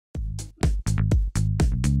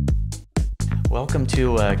Welcome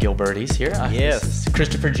to Gilbertie's here. Yes. This is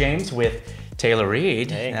Christopher James with Taylor Reed.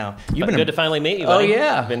 Hey, now, you've been good to finally meet you, buddy. Oh,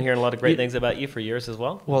 yeah. I've been hearing a lot of great things about you for years as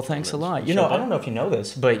well. Well, thanks a lot. You know, I don't know if you know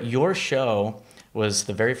this, but your show was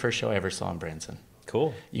the very first show I ever saw in Branson.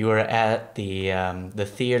 Cool. You were at the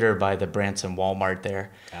theater by the Branson Walmart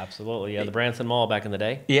there. Absolutely, yeah, the Branson Mall back in the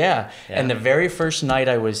day. Yeah, and the very first night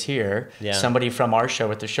I was here, Yeah. somebody from our show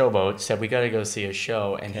at the Showboat said, we got to go see a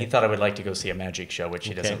show, and he thought I would like to go see a magic show, which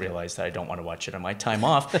he doesn't realize that I don't want to watch it on my time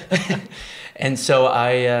off. And so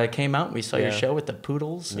I came out, and we saw your show with the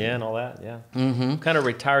poodles. Yeah, and all that, yeah. Mm-hmm. Kind of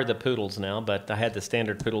retired the poodles now, but I had the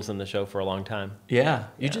standard poodles in the show for a long time. Yeah,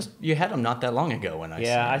 you had them not that long ago when I saw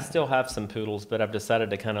Yeah, I them. still have some poodles, but I've decided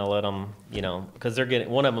to kind of let them, you know, because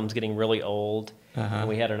one of them's getting really old, and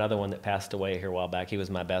we had another one that passed away here a while back. He was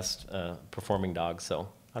my best performing dog, so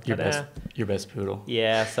I thought, Your best poodle.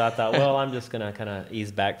 Yeah, so I thought, well, I'm just gonna kind of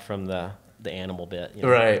ease back from the animal bit. You know?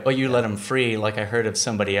 Right. Well, you let them free. Like I heard of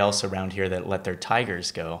somebody else around here that let their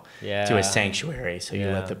tigers go to a sanctuary. So you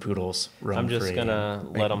let the poodles roam free. I'm just gonna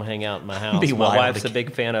let them hang out in my house. Be My wild wife's a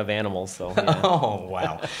big fan of animals, so. Yeah. Oh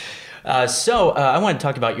wow. So I want to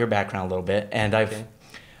talk about your background a little bit, and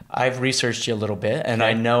I've researched you a little bit, and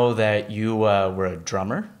I know that you were a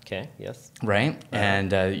drummer. Okay. Yes. Right.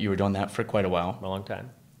 And you were doing that for quite a while. A long time.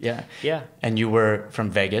 Yeah. Yeah. And you were from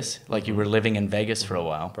Vegas, like you were living in Vegas for a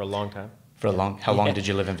while. For a long time. How long did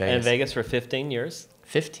you live in Vegas? In Vegas for 15 years.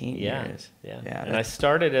 15 years. Yeah. Yeah. And I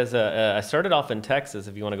started I started off in Texas,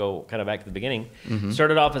 if you want to go kind of back to the beginning.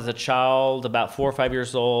 Started off as a child, about 4 or 5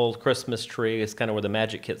 years old. Christmas tree is kind of where the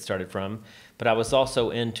magic kit started from. But I was also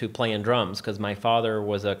into playing drums because my father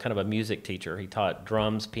was a kind of a music teacher. He taught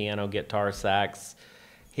drums, piano, guitar, sax.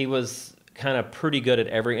 He was kind of pretty good at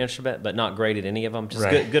every instrument, but not great at any of them. Just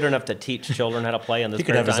good enough to teach children how to play. He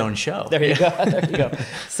could have his own show. There you go. There you go.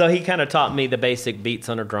 So he kind of taught me the basic beats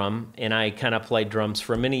on a drum, and I kind of played drums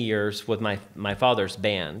for many years with my father's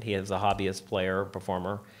band. He is a hobbyist player,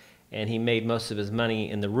 performer, and he made most of his money,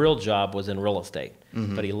 and the real job was in real estate.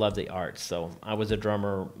 But he loved the arts, so I was a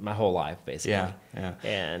drummer my whole life, basically. Yeah.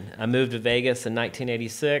 And I moved to Vegas in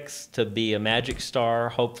 1986 to be a magic star,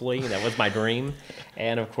 hopefully. That was my dream.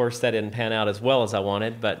 And, of course, that didn't pan out as well as I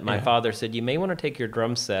wanted. But my father said, you may want to take your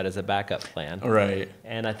drum set as a backup plan. Right.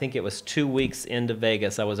 And I think it was 2 weeks into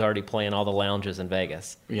Vegas, I was already playing all the lounges in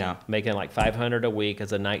Vegas. Yeah. Making like $500 a week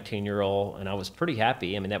as a 19-year-old. And I was pretty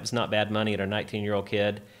happy. I mean, that was not bad money at a 19-year-old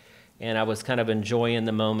kid. And I was kind of enjoying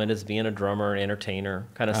the moment as being a drummer and entertainer,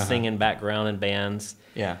 kind of singing background in bands.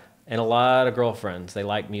 Yeah. And a lot of girlfriends. They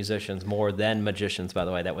like musicians more than magicians, by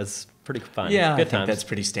the way. That was pretty fun. Yeah, good I think times. that's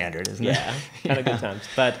pretty standard, isn't it? Yeah, kind of good times.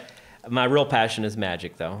 But my real passion is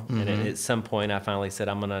magic, though. And at some point, I finally said,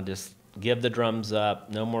 I'm going to just give the drums up.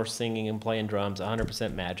 No more singing and playing drums.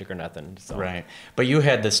 100% magic or nothing. So. Right. But you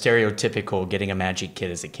had the stereotypical getting a magic kit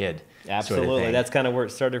as a kid. Absolutely. Sort of thing. That's kind of where it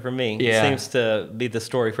started for me. Yeah. It seems to be the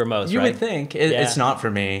story for most, You right? would think. It's not for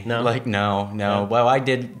me. No? Like, no. Yeah. Well, I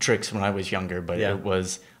did tricks when I was younger, but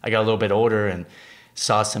I got a little bit older and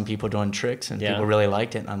saw some people doing tricks, and people really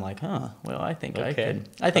liked it, and I'm like, well, I think I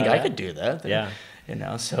could do that. Yeah. You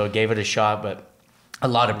know, so gave it a shot, but a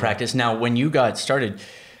lot of practice. Now, when you got started,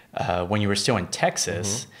 when you were still in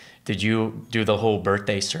Texas, did you do the whole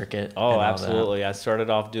birthday circuit? Oh, absolutely. I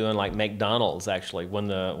started off doing like McDonald's, actually.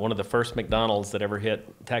 One of the first McDonald's that ever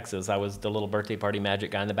hit Texas, I was the little birthday party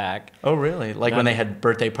magic guy in the back. Oh, really? Like when they had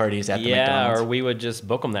birthday parties at the McDonald's? Yeah, or we would just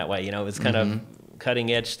book them that way. You know, it was kind of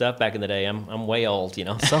cutting edge stuff back in the day. I'm way old, you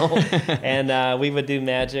know. So, and we would do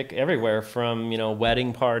magic everywhere from, you know,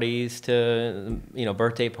 wedding parties to, you know,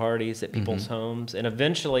 birthday parties at people's homes. And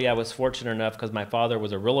eventually I was fortunate enough because my father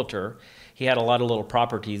was a realtor. He had a lot of little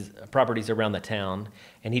properties around the town,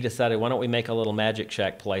 and he decided, why don't we make a little magic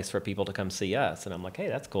shack place for people to come see us? And I'm like, hey,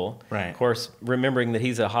 that's cool. Right. Of course, remembering that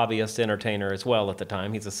he's a hobbyist entertainer as well at the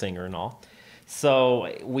time. He's a singer and all.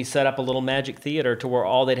 So we set up a little magic theater to where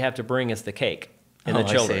all they'd have to bring is the cake and the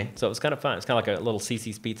children. So it was kind of fun. It's kind of like a little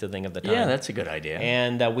CC's Pizza thing of the time. Yeah, that's a good idea.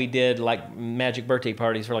 And we did like magic birthday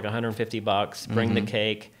parties for like $150. Bring the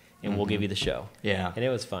cake, and we'll give you the show. Yeah. And it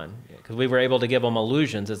was fun because we were able to give them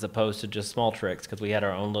illusions as opposed to just small tricks because we had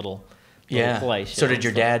our own little place. So did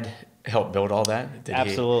your dad help build all that?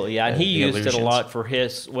 Absolutely, yeah. And he used illusions? it a lot for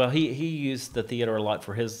his, he used the theater a lot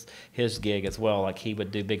for his gig as well. Like he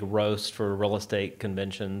would do big roasts for real estate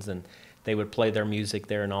conventions, and they would play their music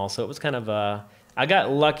there and all. So it was kind of I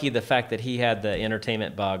got lucky the fact that he had the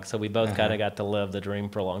entertainment bug, so we both kind of got to live the dream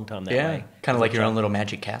for a long time that way. Kind of like your own little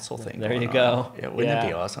magic castle thing. There you go. Yeah, wouldn't that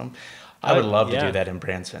be awesome? I would love to do that in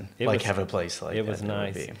Branson, have a place like that. It was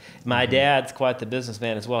nice. My dad's quite the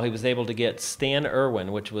businessman as well. He was able to get Stan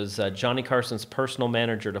Irwin, which was Johnny Carson's personal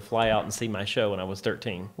manager, to fly out and see my show when I was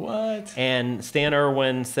 13. What? And Stan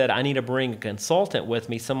Irwin said, I need to bring a consultant with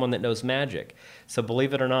me, someone that knows magic. So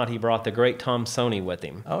believe it or not, he brought the great Tom Sony with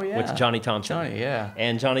him. Oh, yeah. With Johnny Thompson. Johnny, yeah.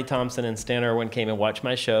 And Johnny Thompson and Stan Irwin came and watched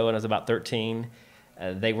my show, and I was about 13.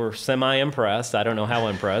 They were semi-impressed. I don't know how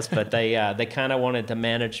impressed, but they kind of wanted to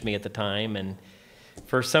manage me at the time. And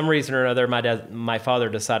for some reason or another, my father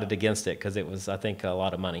decided against it because it was, I think, a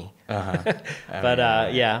lot of money. But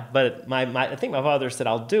I think my father said,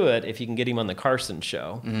 "I'll do it if you can get him on the Carson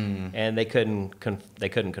show." And they couldn't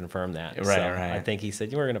confirm that. Right, so right. I think he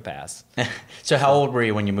said, "You were going to pass." So how old were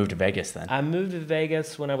you when you moved to Vegas then? I moved to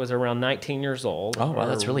Vegas when I was around 19 years old. Oh, wow,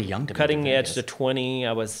 that's really young to move cutting to edge Vegas. to 20.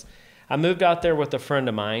 I moved out there with a friend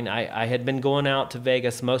of mine. I had been going out to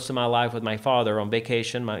Vegas most of my life with my father on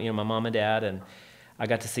vacation, my mom and dad, and I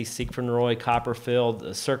got to see Siegfried and Roy,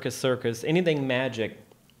 Copperfield, Circus, anything magic.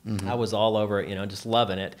 I was all over it, just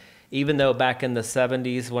loving it. Even though back in the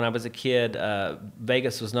 70s when I was a kid,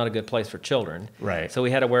 Vegas was not a good place for children. Right. So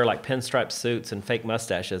we had to wear like pinstripe suits and fake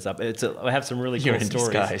mustaches. I have some really cool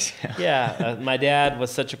stories. Disguise. Yeah. My dad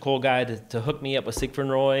was such a cool guy to hook me up with Siegfried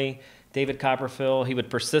and Roy, David Copperfield. He would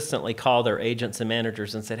persistently call their agents and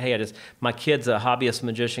managers and said, "Hey, my kid's a hobbyist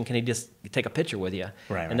magician. Can he just take a picture with you?"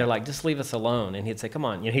 Right. And they're like, "Just leave us alone." And he'd say, "Come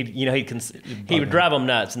on." He would drive them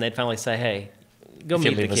nuts, and they'd finally say, "Hey, go meet the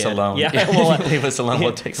kid." Leave us alone. Yeah, leave us alone.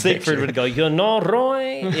 We'll take a Siegfried picture. would go,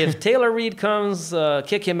 Roy, if Taylor Reed comes,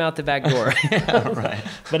 kick him out the back door. Right.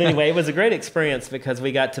 But anyway, it was a great experience because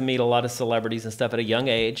we got to meet a lot of celebrities and stuff at a young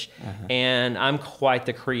age. And I'm quite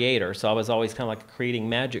the creator, so I was always kind of like creating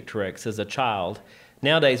magic tricks as a child.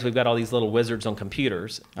 Nowadays, we've got all these little wizards on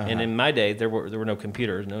computers. And in my day, there were no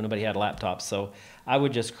computers. Nobody had laptops. So I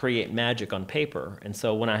would just create magic on paper. And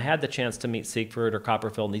so when I had the chance to meet Siegfried or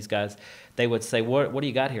Copperfield and these guys, they would say, what do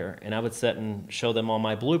you got here? And I would sit and show them all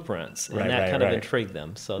my blueprints. And that kind of intrigued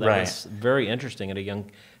them. So that was very interesting at a young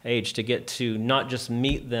age to get to not just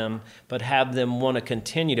meet them, but have them want to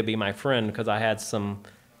continue to be my friend because I had some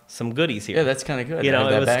goodies here. Yeah, that's kind of good. It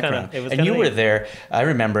was background. And you were there, I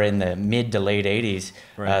remember in the mid to late 80s,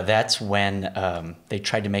 that's when they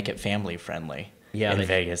tried to make it family friendly in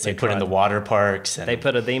Vegas. They put in the water parks. And they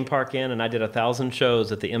put a theme park in, and I did 1,000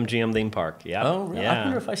 shows at the MGM theme park. Yeah. Oh, really? Yeah. I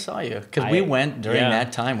wonder if I saw you. Because we went during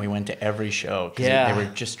that time, we went to every show. Because they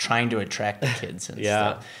were just trying to attract the kids and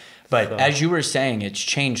stuff. But as you were saying, it's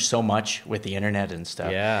changed so much with the internet and stuff.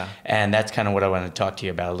 Yeah. And that's kind of what I want to talk to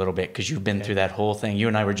you about a little bit because you've been through that whole thing. You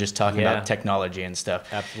and I were just talking about technology and stuff.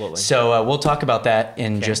 Absolutely. So we'll talk about that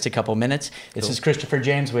in just a couple minutes. This is Christopher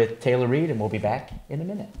James with Taylor Reed, and we'll be back in a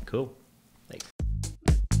minute. Cool. Thanks.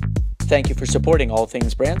 Thank you for supporting All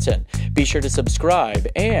Things Branson. Be sure to subscribe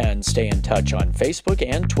and stay in touch on Facebook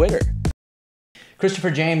and Twitter.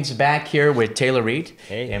 Christopher James back here with Taylor Reed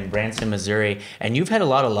in Branson, Missouri. And you've had a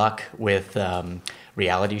lot of luck with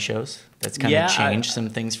reality shows. That's kind of changed some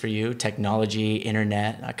things for you, technology,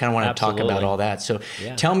 internet. I kind of want to talk about all that. So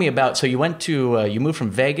tell me about, so you went to, you moved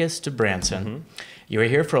from Vegas to Branson. You were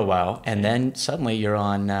here for a while, and then suddenly you're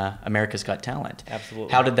on America's Got Talent.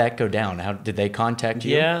 Absolutely. How did that go down? How did they contact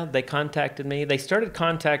you? Yeah, they contacted me. They started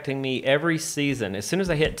contacting me every season. As soon as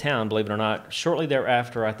I hit town, believe it or not, shortly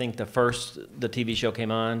thereafter, I think the TV show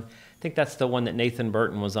came on. I think that's the one that Nathan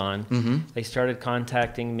Burton was on. They started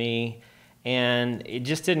contacting me, and it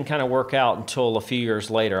just didn't kind of work out until a few years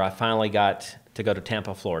later. I finally got to go to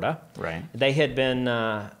Tampa, Florida. Right. They had been,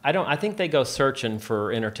 I think they go searching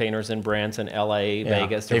for entertainers in Branson, LA,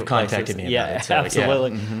 Vegas. They've contacted me about it. So,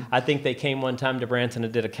 absolutely. I think they came one time to Branson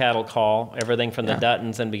and did a cattle call, everything from the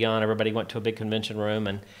Duttons and beyond. Everybody went to a big convention room,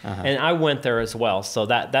 and I went there as well. So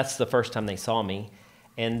that's the first time they saw me.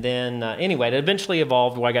 And then, anyway, it eventually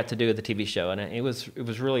evolved what I got to do at the TV show, and it was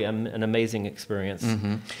really an amazing experience.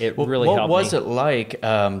 It really helped me. What was it like?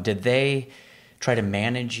 Did they try to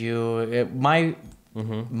manage you?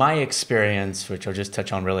 My experience, which I'll just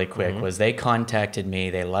touch on really quick, was they contacted me.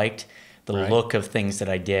 They liked the look of things that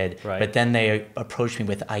I did, but then they approached me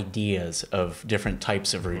with ideas of different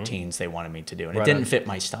types of routines they wanted me to do, and it didn't fit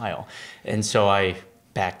my style, and so I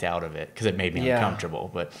backed out of it because it made me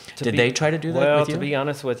uncomfortable. But did they try to do that with you? Well, to be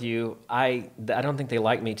honest with you, I don't think they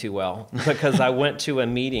like me too well because I went to a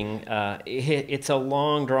meeting. It's a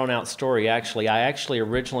long, drawn-out story, actually. I actually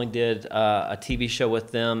originally did a TV show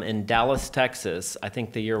with them in Dallas, Texas. I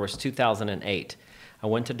think the year was 2008. I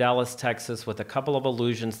went to Dallas, Texas with a couple of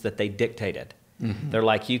illusions that they dictated. They're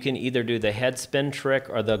like, you can either do the head spin trick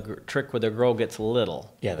or the trick where the girl gets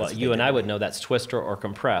little. Yeah, well, you and I would know that's twister or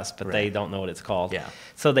compress, but they don't know what it's called. Yeah.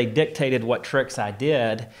 So they dictated what tricks I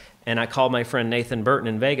did, and I called my friend Nathan Burton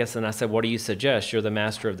in Vegas, and I said, what do you suggest? You're the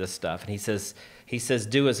master of this stuff. And he says,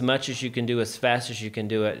 do as much as you can do, as fast as you can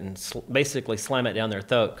do it, and basically slam it down their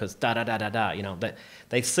throat, because da-da-da-da-da, you know,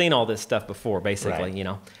 they've seen all this stuff before, basically, you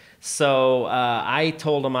know. So I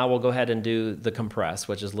told them I will go ahead and do the compress,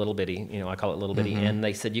 which is little bitty, you know, I call it little bitty. And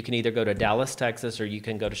they said, you can either go to Dallas, Texas, or you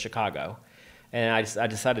can go to Chicago. And I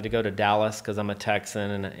decided to go to Dallas because I'm a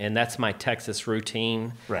Texan, and that's my Texas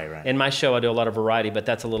routine. Right, right. In my show, I do a lot of variety, but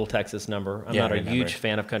that's a little Texas number. I'm not a huge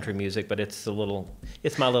fan of country music, but it's my little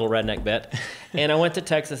redneck bit. And I went to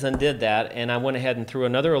Texas and did that, and I went ahead and threw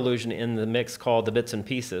another illusion in the mix called the Bits and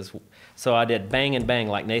Pieces. So I did Bang and Bang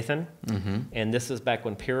like Nathan, and this is back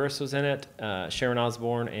when Pyrrhus was in it, Sharon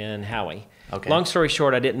Osbourne, and Howie. Okay. Long story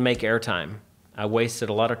short, I didn't make airtime. I wasted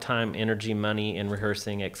a lot of time, energy, money in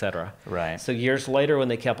rehearsing, etc. Right. So years later, when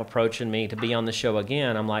they kept approaching me to be on the show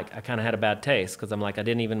again, I'm like, I kind of had a bad taste because I'm like, I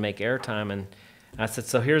didn't even make airtime. And I said,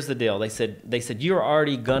 so here's the deal. They said you're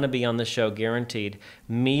already gonna be on the show, guaranteed.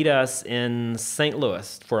 Meet us in St.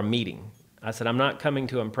 Louis for a meeting. I said, I'm not coming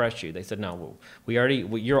to impress you. They said, no,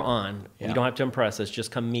 you're on. Yeah. You don't have to impress us. Just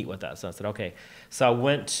come meet with us. I said, okay. So I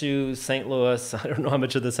went to St. Louis. I don't know how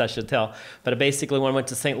much of this I should tell, but basically when I went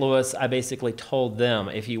to St. Louis, I basically told them,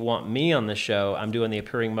 if you want me on the show, I'm doing the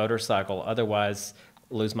appearing motorcycle. Otherwise,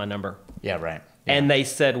 lose my number. Yeah, right. Yeah. And they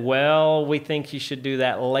said, well, we think you should do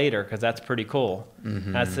that later because that's pretty cool.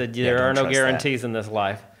 I said, there are no guarantees in this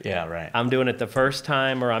life. Yeah, right. I'm doing it the first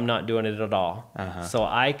time or I'm not doing it at all. So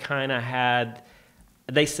I kind of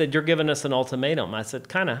they said, you're giving us an ultimatum. I said,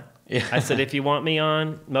 kind of. Yeah. I said, if you want me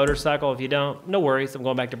on motorcycle, if you don't, no worries. I'm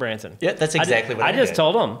going back to Branson. Yeah, that's exactly what I just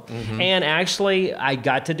told them. And actually, I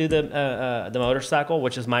got to do the motorcycle,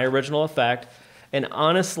 which is my original effect. And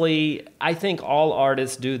honestly, I think all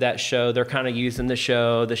artists do that show. They're kind of using the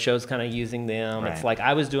show. The show's kind of using them. Right. It's like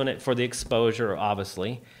I was doing it for the exposure,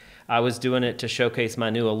 obviously. I was doing it to showcase my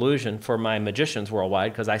new illusion for my Magicians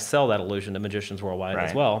Worldwide because I sell that illusion to Magicians Worldwide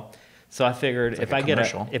as well. So I figured if I get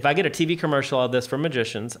a TV commercial out of this for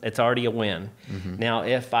Magicians, it's already a win. Now,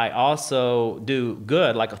 if I also do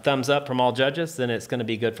good, like a thumbs up from all judges, then it's going to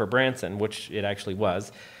be good for Branson, which it actually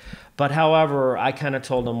was. But however, I kind of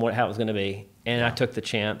told them how it was going to be, and I took the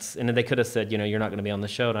chance. And then they could have said, you're not going to be on the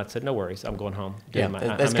show. And I said, no worries, I'm going home.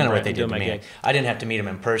 That's kind of what they did to me. Gig. I didn't have to meet them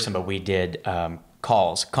in person, but we did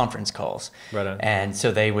conference calls. Right on. And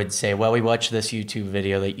so they would say, well, we watched this YouTube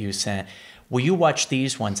video that you sent. Will you watch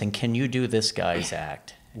these ones, and can you do this guy's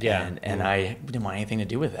act? Yeah. And I didn't want anything to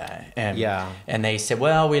do with that. And they said,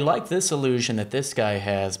 well, we like this illusion that this guy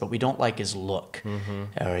has, but we don't like his look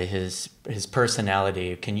or his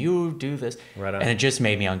personality. Can you do this? Right on. And it just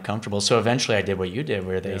made me uncomfortable. So eventually I did what you did,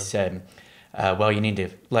 where they said, well, you need to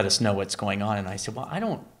let us know what's going on. And I said, well, I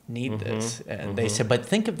don't need this. And they said, but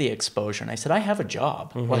think of the exposure. And I said, I have a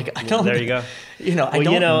job. Like, I don't. There you go. I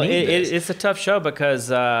don't need this. It's a tough show because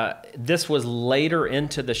this was later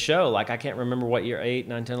into the show. Like, I can't remember what year, 8,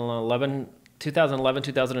 9, 10, 11, 2011,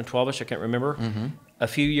 2012-ish, I can't remember. A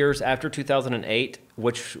few years after 2008,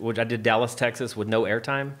 which I did Dallas, Texas with no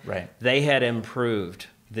airtime. Right. They had improved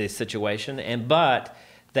the situation, but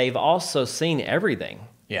they've also seen everything.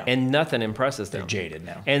 Yeah. And nothing impresses them. They're jaded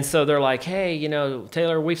now. And so they're like, hey,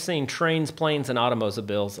 Taylor, we've seen trains, planes, and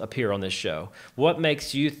automobiles appear on this show. What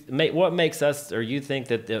makes us or you think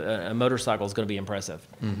that a motorcycle is going to be impressive?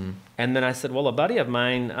 And then I said, well, a buddy of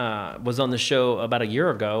mine was on the show about a year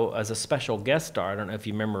ago as a special guest star. I don't know if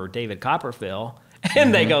you remember David Copperfield.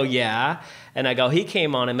 And they go, yeah. And I go, he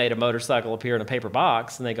came on and made a motorcycle appear in a paper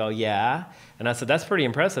box. And they go, yeah. And I said, that's pretty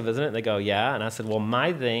impressive, isn't it? And they go, yeah. And I said, well,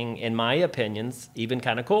 my thing, in my opinion's even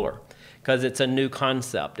kind of cooler because it's a new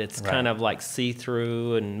concept. It's kind of like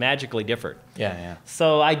see-through and magically different. Yeah.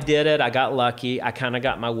 So I did it. I got lucky. I kind of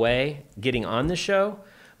got my way getting on the show.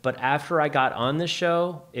 But after I got on the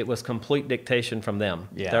show, it was complete dictation from them.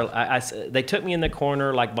 Yeah. They took me in the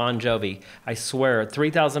corner like Bon Jovi. I swear,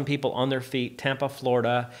 3,000 people on their feet, Tampa,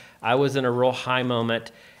 Florida. I was in a real high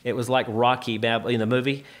moment. It was like Rocky in the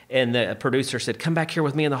movie. And the producer said, come back here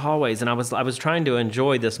with me in the hallways. And I was trying to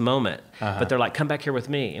enjoy this moment. But they're like, come back here with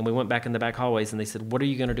me. And we went back in the back hallways. And they said, what are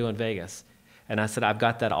you going to do in Vegas? And I said, I've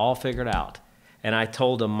got that all figured out. And I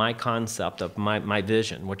told them my concept of my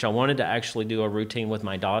vision, which I wanted to actually do a routine with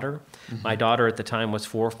my daughter. My daughter at the time was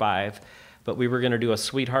 4 or 5. but we were going to do a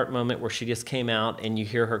sweetheart moment where she just came out and you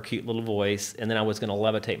hear her cute little voice, and then I was going to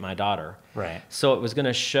levitate my daughter. Right. So it was going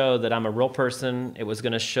to show that I'm a real person. It was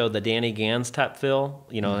going to show the Danny Gans type feel.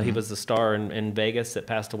 You know, he was the star in Vegas that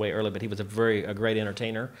passed away early, but he was a great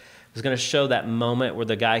entertainer. It was going to show that moment where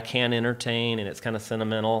the guy can entertain and it's kind of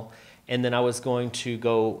sentimental. And then I was going to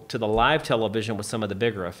go to the live television with some of the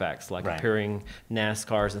bigger effects, like appearing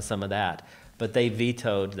NASCARs and some of that. But they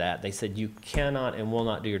vetoed that. They said, you cannot and will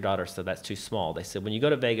not do your daughter, so that's too small. They said, when you go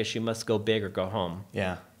to Vegas, you must go big or go home.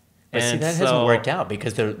 Yeah. But see, that hasn't worked out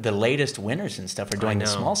because the latest winners and stuff are doing the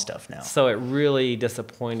small stuff now. So it really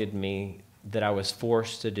disappointed me that I was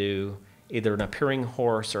forced to do either an appearing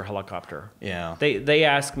horse or helicopter. Yeah. They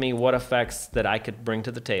asked me what effects that I could bring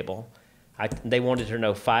to the table. They wanted to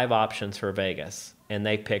know 5 options for Vegas, and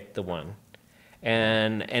they picked the one.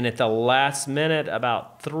 And at the last minute,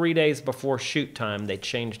 about 3 days before shoot time, they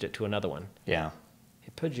changed it to another one. Yeah.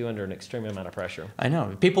 It puts you under an extreme amount of pressure. I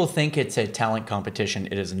know. People think it's a talent competition.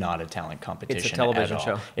 It is not a talent competition. It's a television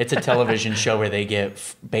show. It's a television show where they get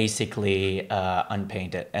basically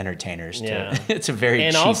unpaid entertainers. It's a very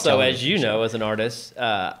and cheap also, as you show. know, as an artist,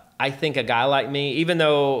 I think a guy like me, even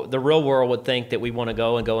though the real world would think that we want to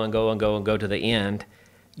go to the end,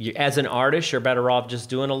 as an artist, you're better off just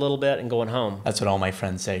doing a little bit and going home. That's what all my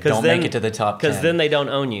friends say. Don't make it to the top 10. Because then they don't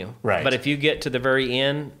own you. Right. But if you get to the very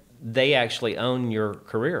end, they actually own your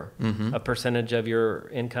career, a percentage of your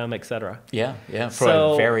income, etc. Yeah, for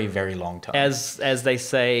a very, very long time. As they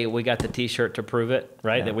say, we got the T-shirt to prove it,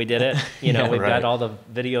 right? That we did it. You know, we've got all the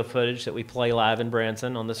video footage that we play live in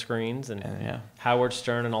Branson on the screens, and Howard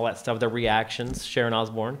Stern and all that stuff. The reactions, Sharon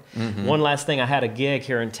Osbourne. One last thing, I had a gig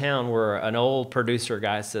here in town where an old producer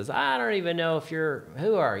guy says, "I don't even know if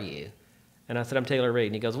who are you?" And I said, "I'm Taylor Reed."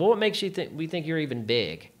 And he goes, "Well, what makes you think we think you're even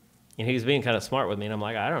big?" And he was being kind of smart with me, and I'm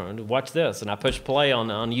like, I don't know, watch this. And I pushed play on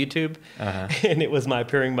YouTube, and it was my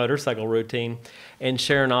appearing motorcycle routine. And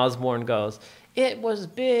Sharon Osbourne goes, "It was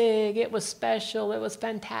big, it was special, it was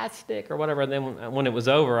fantastic," or whatever. And then when it was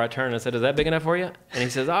over, I turned and I said, "Is that big enough for you?" And he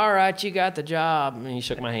says, "All right, you got the job." And he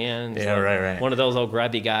shook my hand. Yeah, right. One of those old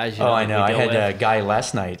grabby guys. Oh, I know. I had a guy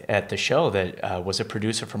last night at the show that was a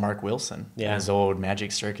producer for Mark Wilson. Yeah. His old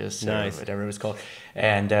Magic Circus, or whatever it was called.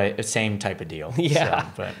 And same type of deal. Yeah. So,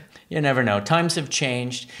 but you never know. Times have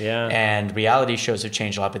changed. Yeah. And reality shows have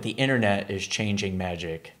changed a lot, but the internet is changing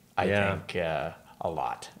magic, I think, a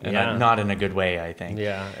lot. And not in a good way, I think.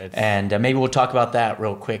 Yeah. And maybe we'll talk about that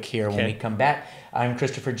real quick here when we come back. I'm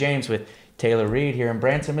Christopher James with Taylor Reed here in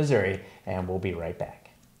Branson, Missouri, and we'll be right back.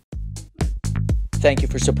 Thank you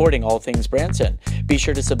for supporting All Things Branson. Be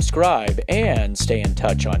sure to subscribe and stay in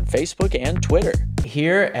touch on Facebook and Twitter.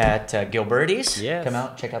 Here at Gilberti's. Yes. Come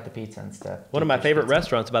out, check out the pizza and stuff. One of my favorite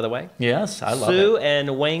restaurants, by the way. Yes, I love it. Sue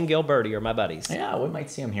and Wayne Gilberti are my buddies. Yeah, we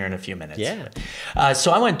might see them here in a few minutes. Yeah.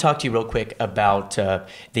 So I want to talk to you real quick about the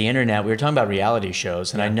internet. We were talking about reality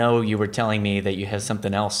shows, and I know you were telling me that you have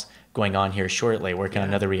something else going on here shortly, working on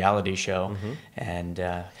another reality show. And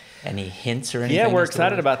any hints or anything? Yeah, we're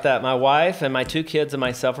excited about that. My wife and my 2 kids and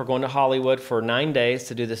myself are going to Hollywood for 9 days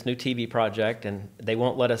to do this new TV project, and they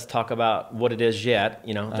won't let us talk about what it is yet.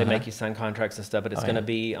 You know, they make you sign contracts and stuff, but it's going to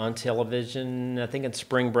be on television, I think in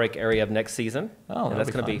spring break area of next season. Oh, and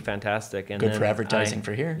that's going to be fantastic. And good for advertising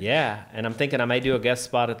for here. Yeah, and I'm thinking I may do a guest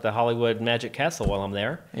spot at the Hollywood Magic Castle while I'm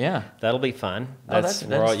there. Yeah. That'll be fun. That's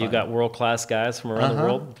you got world-class guys from around the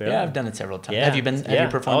world. Yeah, I've done it several times. Yeah. Have you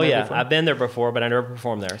performed there before? I've been there before, but I never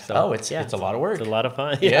performed there. So. It's a lot of work. It's a lot of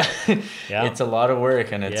fun. Yeah. It's a lot of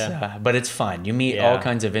work, and it's but it's fun. You meet all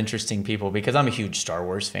kinds of interesting people because I'm a huge Star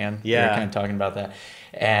Wars fan. Yeah. We were kind of talking about that.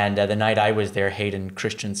 And the night I was there, Hayden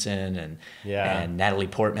Christensen and Natalie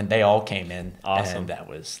Portman, they all came in. Awesome. And that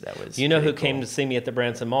was You know who cool. came to see me at the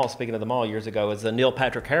Branson Mall, speaking of the mall years ago, was Neil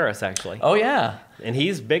Patrick Harris, actually. Oh, yeah. And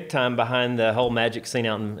he's big time behind the whole magic scene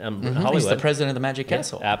out in Hollywood. He's the president of the Magic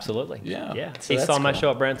Castle. Absolutely. Yeah. So he saw my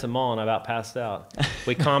show at Branson Mall, and I about passed out.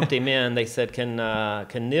 We comped him in. They said, can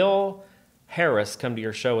Neil Harris come to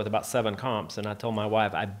your show with about 7 comps? And I told my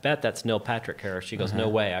wife, I bet that's Neil Patrick Harris. She goes, no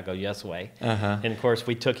way. I go, yes way. And of course,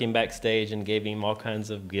 we took him backstage and gave him all kinds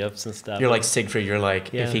of gifts and stuff. You're like Siegfried. You're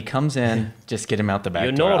like, if he comes in, just get him out the back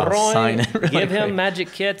you door. know, I'll Roy, sign it really give him quick.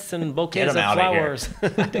 magic kits and bouquets of out flowers. I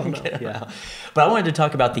don't know. But I wanted to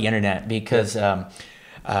talk about the internet because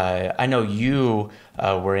I know you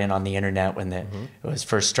were in on the internet when it was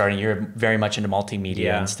first starting. You're very much into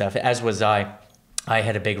multimedia and stuff, as was I. I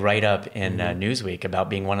had a big write-up in Newsweek about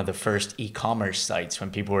being one of the first e-commerce sites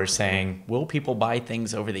when people were saying, will people buy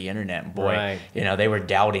things over the internet? And boy, they were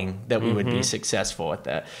doubting that we would be successful at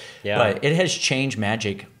that. Yeah. But it has changed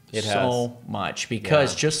magic so much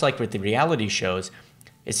because just like with the reality shows,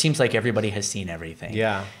 it seems like everybody has seen everything.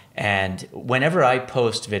 Yeah. And whenever I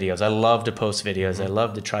post videos, I love to post videos. I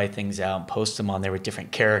love to try things out and post them on there with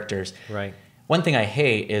different characters. Right. One thing I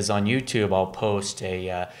hate is on YouTube, I'll post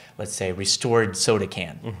a, let's say, restored soda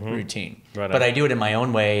can routine. Right but on. I do it in my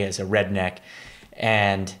own way as a redneck.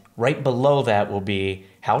 And right below that will be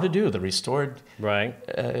how to do the restored, Right.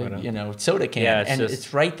 soda can. Yeah,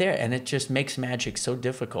 it's right there. And it just makes magic so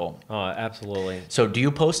difficult. Oh, absolutely. So do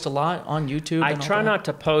you post a lot on YouTube? I and all try that? not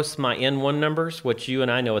to post my N1 numbers, which you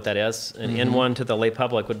and I know what that is. And N1 to the lay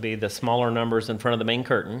public would be the smaller numbers in front of the main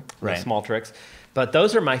curtain, Right. the small tricks. But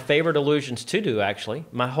those are my favorite illusions to do, actually.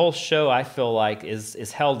 My whole show, I feel like,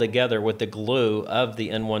 is held together with the glue of the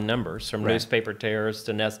N1 numbers, from Right. newspaper tears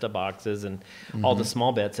to Nesta boxes and all the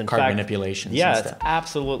small bits. In Card fact, manipulations yeah, and it's stuff.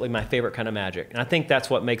 absolutely my favorite kind of magic. And I think that's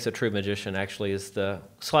what makes a true magician, actually, is the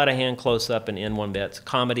sleight of hand, close-up, and N1 bits,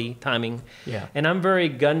 comedy, timing. Yeah. And I'm very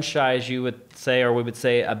gun-shy, as you would say, or we would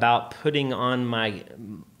say, about putting on my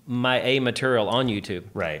A material on YouTube.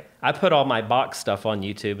 Right. I put all my box stuff on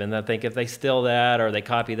YouTube, and I think if they steal that or they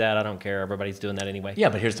copy that, I don't care. Everybody's doing that anyway. Yeah,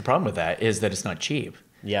 but here's the problem with that is that it's not cheap.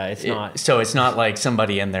 Yeah, it's not. So it's not like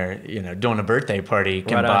somebody in there, doing a birthday party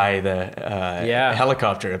can Right on. buy the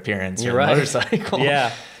helicopter appearance You're or right. motorcycle.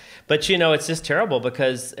 Yeah. But, it's just terrible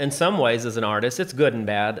because in some ways as an artist, it's good and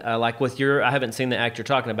bad. Like with I haven't seen the act you're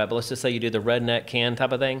talking about, but let's just say you do the redneck can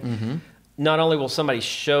type of thing. Mm-hmm. Not only will somebody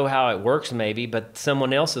show how it works maybe, but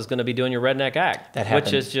someone else is going to be doing your redneck act, That which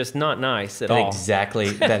happened. is just not nice at all.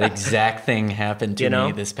 That exact thing happened to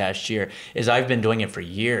me this past year. Is I've been doing it for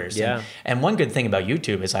years. Yeah. And one good thing about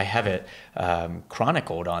YouTube is I have it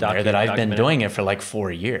chronicled on there that I've been documented. doing it for like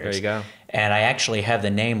 4 years. There you go. And I actually have the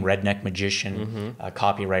name Redneck Magician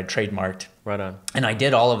copyright trademarked. Right on. And I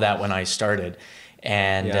did all of that when I started.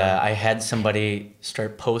 And Yeah. I had somebody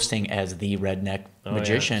start posting as the redneck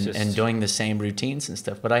magician It's and just- doing the same routines and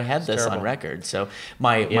stuff. But I had this on terrible. record. So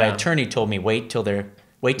my Yeah. attorney told me wait to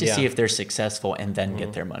Yeah. see if they're successful and then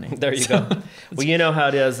get their money. There you go. Well, you know how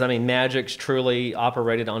it is. I mean, magic's truly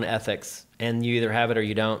operated on ethics, and you either have it or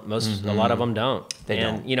you don't. A lot of them don't. They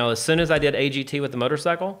and, don't. as soon as I did AGT with the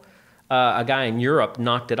motorcycle, a guy in Europe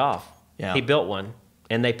knocked it off. Yeah. He built one,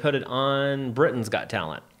 and they put it on Britain's Got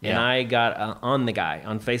Talent. And Yeah. I got on the guy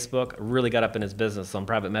on Facebook, really got up in his business on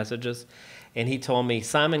private messages, and he told me,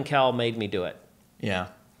 Simon Cowell made me do it. Yeah.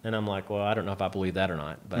 And I'm like, well, I don't know if I believe that or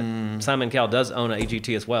not. But Simon Cowell does own an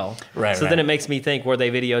AGT as well. Right, So right. then it makes me think, were they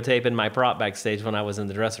videotaping my prop backstage when I was in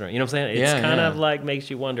the dressing room? You know what I'm saying? It's Yeah, kind yeah. of like makes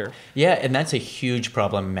you wonder. Yeah, and that's a huge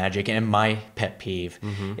problem in magic. And my pet peeve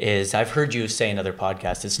is I've heard you say in other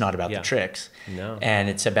podcasts, it's not about Yeah. the tricks. No. And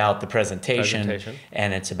it's about the presentation. Presentation.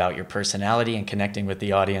 And it's about your personality and connecting with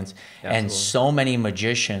the audience. And Absolutely. so many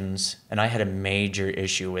magicians, and I had a major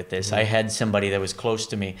issue with this. I had somebody that was close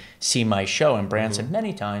to me see my show in Branson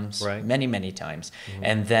many times, Right. many times.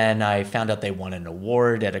 And then I found out they won an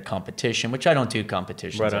award at a competition, which I don't do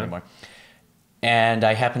competitions Right on. anymore. And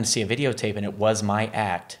I happened to see a videotape, and it was my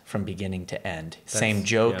act from beginning to end. Same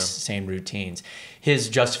jokes, same routines. His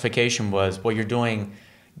justification was, well, you're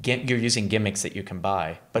using gimmicks that you can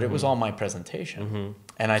buy, but it was all my presentation.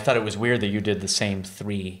 And I thought it was weird that you did the same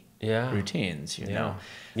three routines, you know?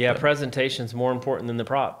 Yeah, presentation's more important than the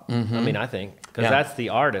prop. I mean, I think. Because Yeah. that's the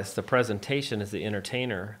artist. The presentation is the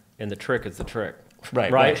entertainer, and the trick is the trick.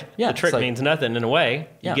 Right. Yeah, The trick it's like- means nothing in a way.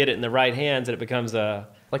 You Yeah. get it in the right hands, and it becomes a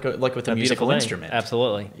Like with a beautiful musical thing. instrument.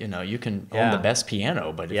 Absolutely. You can own Yeah. the best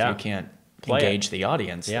piano, but if Yeah. you can't Play it. engage the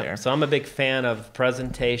audience Yeah. there. So I'm a big fan of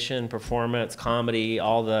presentation, performance, comedy,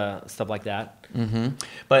 all the stuff like that.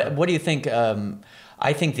 But what do you think?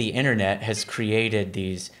 I think the internet has created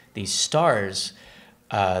these stars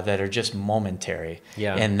that are just momentary.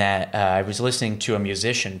 Yeah. And that I was listening to a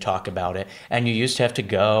musician talk about it, and you used to have to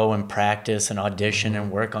go and practice and audition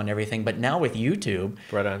and work on everything. But now with YouTube,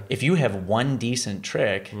 Right on. if you have one decent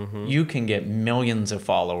trick, you can get millions of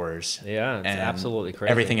followers. Yeah, it's and absolutely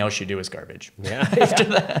crazy. Everything else you do is garbage. Yeah. After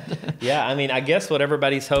that. Yeah, I mean, I guess what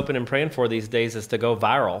everybody's hoping and praying for these days is to go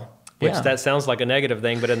viral. Which Yeah. that sounds like a negative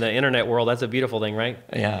thing, but in the internet world, that's a beautiful thing, right?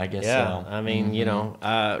 Yeah, I guess Yeah, so. I mean,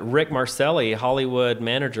 Rick Marcelli, Hollywood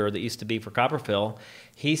manager that used to be for Copperfield,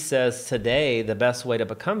 he says today the best way to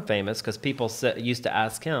become famous, because people used to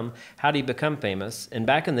ask him, how do you become famous? And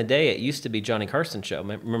back in the day, it used to be Johnny Carson show.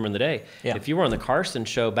 Remember in the day? Yeah. If you were on the Carson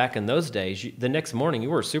show back in those days, the next morning you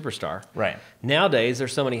were a superstar. Right. Nowadays,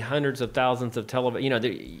 there's so many hundreds of thousands of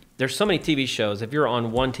television, there's so many TV shows. If you're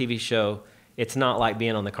on one TV show, it's not like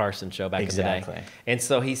being on the Carson show back in the Exactly. day. And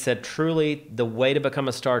so he said, truly, the way to become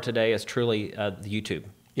a star today is truly the YouTube.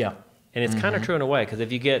 Yeah. And it's kind of true in a way, because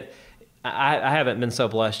if you get, I haven't been so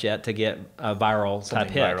blessed yet to get a viral type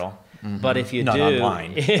Something hit. viral. But if you Not do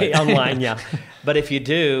online, online, yeah. But if you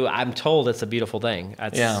do, I'm told it's a beautiful thing.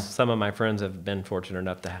 Some of my friends have been fortunate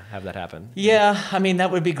enough to have that happen. Yeah, I mean, that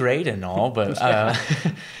would be great and all, but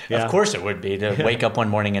of course it would be to wake up one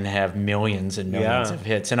morning and have millions and millions of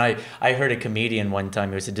hits. And I heard a comedian one time,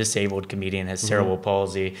 he was a disabled comedian, has cerebral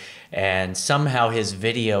palsy, and somehow his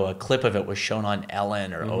video, a clip of it was shown on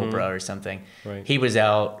Ellen or Oprah or something. Right. He was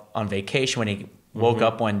out on vacation when he woke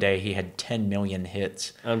up one day, he had 10 million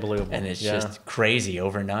hits. Unbelievable. And it's just crazy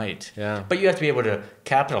overnight. Yeah. But you have to be able to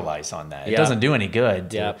capitalize on that. It Yeah. doesn't do any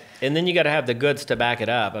good. Yeah. And then you got to have the goods to back it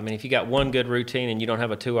up. I mean, if you got one good routine and you don't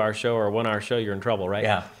have a 2-hour show or a 1-hour show, you're in trouble, right?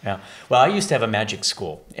 Yeah, yeah. Well, I used to have a magic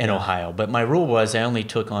school in Ohio, but my rule was I only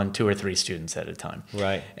took on 2 or 3 students at a time.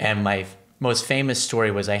 Right. And my most famous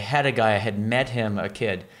story was I had a guy, I had met him, a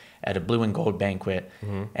kid, at a blue and gold banquet,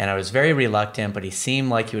 and I was very reluctant, but he seemed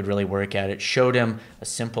like he would really work at it. Showed him a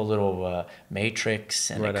simple little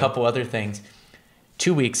matrix and a couple other things.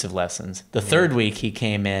 2 weeks of lessons. The third week he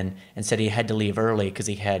came in and said he had to leave early because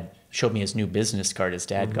he had showed me his new business card his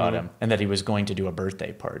dad got him, and that he was going to do a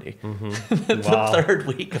birthday party. The third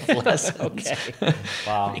week of lessons. Okay.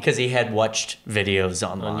 Wow. Because he had watched videos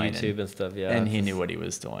online on YouTube and stuff, yeah. And he knew what he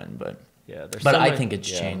was doing, but but I think it's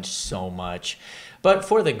changed so much. But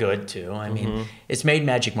for the good, too. I mean, it's made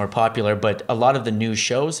magic more popular, but a lot of the new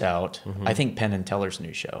shows out, I think Penn and Teller's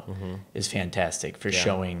new show is fantastic for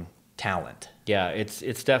showing talent. Yeah,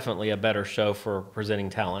 it's definitely a better show for presenting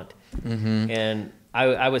talent. And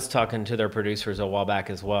I was talking to their producers a while back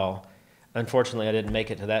as well. Unfortunately, I didn't make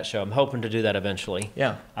it to that show. I'm hoping to do that eventually.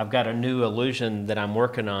 Yeah. I've got a new illusion that I'm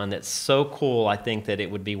working on that's so cool, I think that it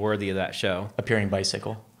would be worthy of that show. Appearing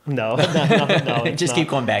bicycle. No. Just keep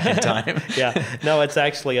going back in time. No, it's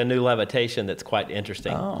actually a new levitation that's quite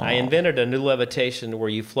interesting. I invented a new levitation where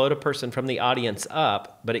you float a person from the audience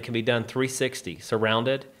up, but it can be done 360,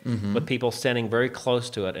 surrounded, with people standing very close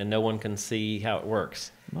to it, and no one can see how it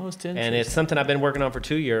works. Most interesting. And it's something I've been working on for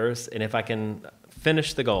 2 years, and if I can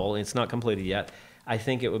finish the goal, it's not completed yet, I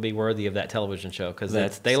think it would be worthy of that television show, because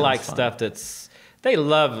they like stuff that's... They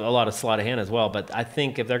love a lot of sleight of hand as well, but I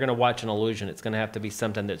think if they're going to watch an illusion, it's going to have to be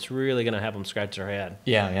something that's really going to have them scratch their head.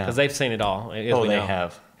 Yeah. Because they've seen it all. They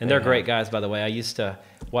have. And they're great guys, by the way. I used to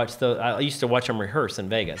watch them rehearse in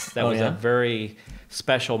Vegas. That was a very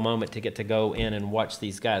special moment to get to go in and watch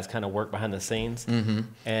these guys kind of work behind the scenes.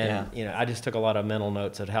 And I just took a lot of mental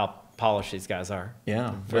notes of how polished these guys are.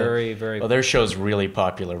 Yeah. Very. Well, their show's really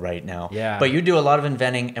popular right now. Yeah. But you do a lot of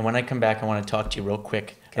inventing, and when I come back, I want to talk to you real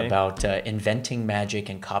quick about inventing magic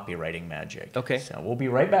and copywriting magic. Okay. So we'll be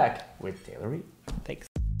right back with Taylor Reed. Thanks.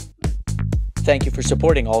 Thank you for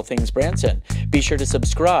supporting All Things Branson. Be sure to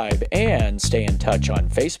subscribe and stay in touch on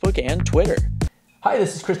Facebook and Twitter. Hi,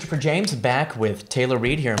 this is Christopher James, back with Taylor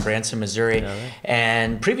Reed here in Branson, Missouri.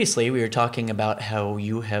 And previously we were talking about how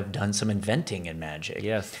you have done some inventing in magic.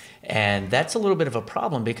 Yes. And that's a little bit of a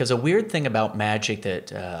problem, because a weird thing about magic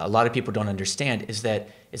that a lot of people don't understand is that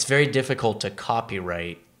it's very difficult to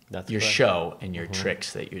copyright your show and your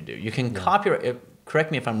tricks that you do. You can copyright,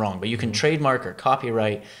 correct me if I'm wrong, but you can trademark or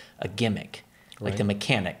copyright a gimmick, like the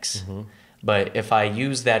mechanics. But if I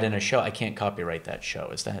use that in a show, I can't copyright that show.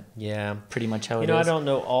 Is that pretty much how it is? I don't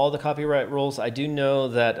know all the copyright rules. I do know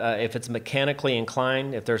that if it's mechanically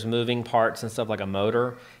inclined, if there's moving parts and stuff like a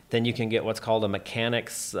motor, then you can get what's called a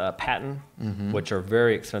mechanics patent, which are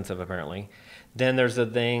very expensive apparently. Then there's a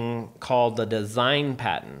thing called the design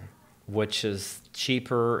patent, which is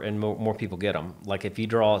cheaper and more people get them. Like if you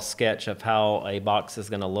draw a sketch of how a box is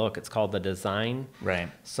going to look, it's called the design. Right.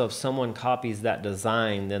 So if someone copies that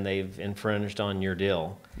design, then they've infringed on your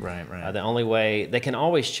deal. Right. The only way, they can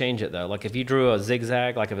always change it though. Like if you drew a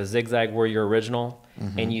zigzag, like if a zigzag were your original,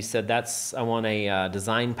 and you said I want a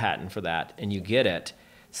design patent for that, and you get it,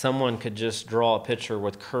 someone could just draw a picture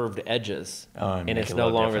with curved edges, and it's no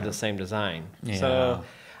longer the same design. Yeah. So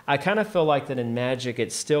I kind of feel like that in magic,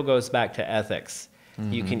 it still goes back to ethics.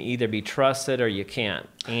 You can either be trusted or you can't.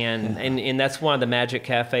 And that's why the Magic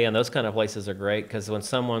Cafe and those kind of places are great, because when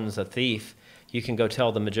someone's a thief, you can go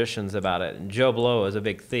tell the magicians about it. And Joe Blow is a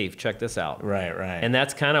big thief. Check this out. Right. And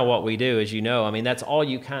that's kind of what we do, as you know. I mean, that's all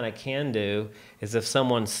you kind of can do, is if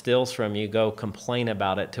someone steals from you, go complain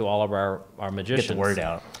about it to all of our magicians. Get the word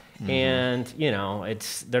out. And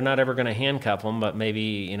they're not ever going to handcuff them, but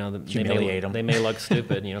maybe humiliate them. They may look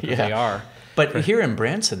stupid, because they are. But here in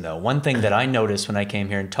Branson, though, one thing that I noticed when I came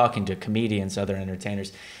here and talking to comedians, other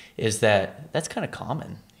entertainers, is that that's kind of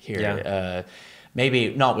common here.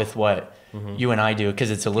 maybe not with what you and I do, because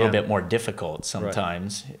it's a little bit more difficult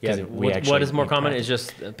sometimes. Yeah. What is more common is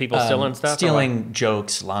just people stealing stuff? Stealing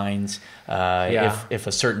jokes, lines. If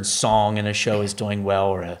a certain song in a show is doing well,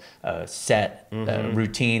 or a set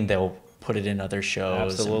routine, they'll put it in other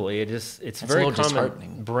shows. Absolutely. It's very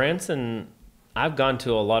common. Branson, I've gone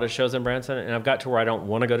to a lot of shows in Branson, and I've got to where I don't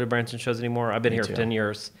want to go to Branson shows anymore. I've been here for 10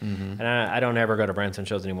 years, and I don't ever go to Branson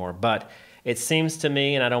shows anymore. But it seems to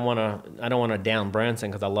me, and I don't want to down Branson,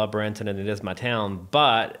 because I love Branson and it is my town,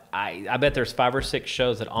 but I bet there's 5 or 6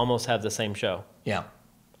 shows that almost have the same show. Yeah.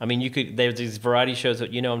 I mean, there's these variety shows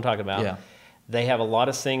that you know I'm talking about. Yeah. They have a lot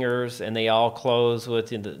of singers, and they all close with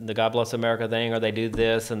the God Bless America thing, or they do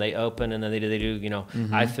this, and they open, and then they do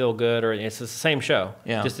I Feel Good, or it's the same show,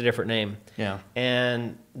 just a different name. Yeah.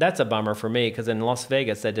 And that's a bummer for me, because in Las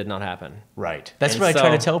Vegas, that did not happen. Right. That's what I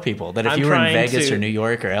try to tell people, that if you were in Vegas or New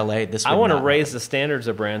York or LA, this would I want to not raise happen. the standards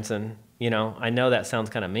of Branson. I know that sounds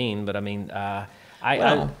kind of mean, but I mean,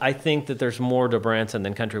 I think that there's more to Branson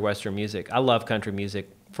than country western music. I love country music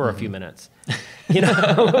for a few minutes,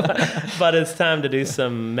 but it's time to do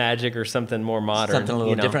some magic or something more modern. Something a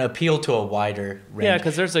little different, appeal to a wider range. Yeah,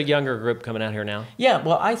 because there's a younger group coming out here now. Yeah,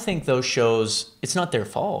 well, I think those shows, it's not their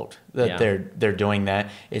fault that they're doing that.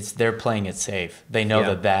 They're playing it safe. They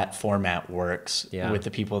know that format works with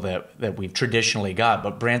the people that we've traditionally got.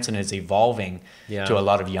 But Branson is evolving to a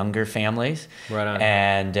lot of younger families, right on.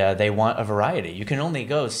 And they want a variety. You can only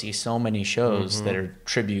go see so many shows that are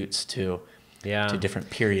tributes to different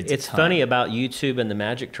periods It's of time. funny about YouTube and the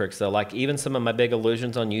magic tricks, though. Like, even some of my big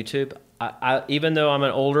illusions on YouTube, I even though I'm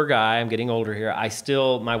an older guy, I'm getting older here,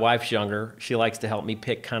 my wife's younger. She likes to help me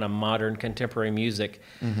pick kind of modern, contemporary music.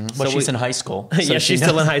 Well, she's in high school. So yeah, she's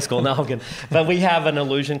still in high school. No, I'm kidding. But we have an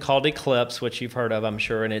illusion called Eclipse, which you've heard of, I'm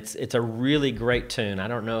sure, and it's a really great tune. I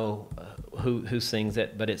don't know who sings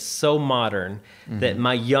it, but it's so modern that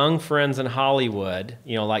my young friends in Hollywood,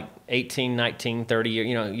 like 18, 19, 30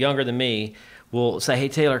 years, younger than me, will say, "Hey,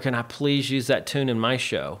 Taylor, can I please use that tune in my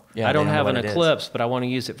show? I don't have an Eclipse, but I want to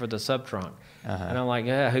use it for the subtrunk." And I'm like,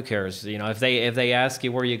 yeah, who cares? If they ask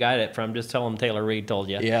you where you got it from, just tell them Taylor Reed told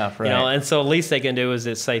you. Yeah, right. And so at least they can do is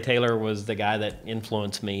just say Taylor was the guy that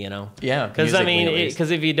influenced me. Yeah, because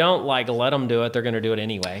because if you don't let them do it, they're going to do it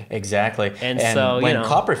anyway. Exactly. And so when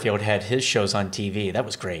Copperfield had his shows on TV, that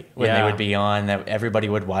was great. When they would be on, that everybody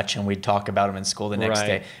would watch, and we'd talk about them in school the next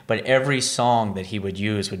day. But every song that he would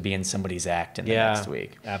use would be in somebody's act in the next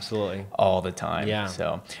week. Absolutely. All the time. Yeah.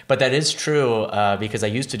 So, but that is true because I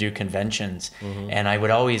used to do conventions. And I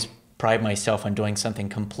would always pride myself on doing something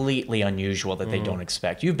completely unusual that they don't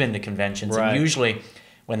expect. You've been to conventions, and usually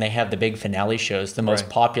when they have the big finale shows, the most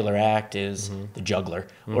popular act is the juggler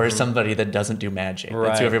or somebody that doesn't do magic.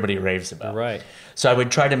 That's who everybody raves about. Right. So I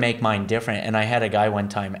would try to make mine different. And I had a guy one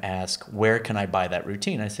time ask, "Where can I buy that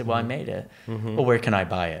routine?" I said, "Well, I made it." "Well, where can I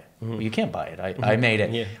buy it?" "Well, you can't buy it. I made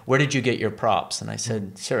it." "Where did you get your props?" And I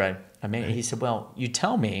said, "Sir, I made it." He said, "Well, you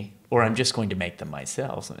tell me, or I'm just going to make them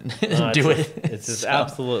myself and do it." It's just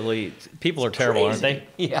absolutely, people are terrible, aren't they?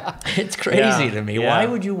 Yeah, it's crazy to me. Why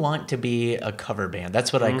would you want to be a cover band?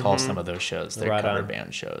 That's what I call some of those shows. They're cover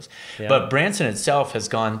band shows. Yeah. But Branson itself has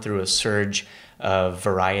gone through a surge of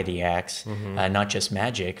variety acts, not just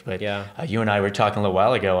magic, but you and I were talking a little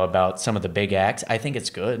while ago about some of the big acts. I think it's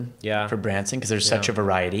good for Branson because there's such a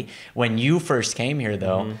variety. When you first came here,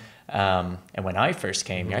 though, and when I first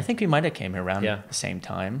came here, I think we might have came here around the same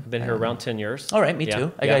time. I've been here around 10 years. All right, me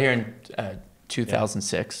too. I got here in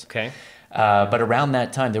 2006. Okay. But around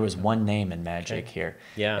that time, there was one name in magic here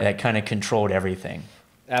that kind of controlled everything.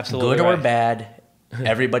 Absolutely. Good or bad,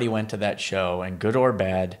 everybody went to that show, and good or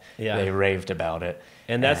bad, they raved about it.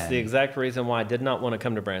 And that's the exact reason why I did not want to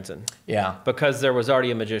come to Branson. Yeah. Because there was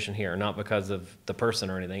already a magician here, not because of the person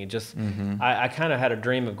or anything. It just, I kind of had a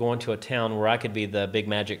dream of going to a town where I could be the big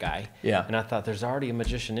magic guy. Yeah. And I thought, there's already a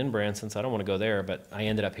magician in Branson, so I don't want to go there, but I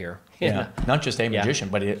ended up here. Yeah. Not just a magician,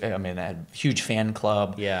 but it had a huge fan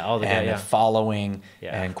club. Yeah. All the and a following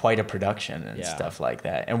and quite a production and stuff like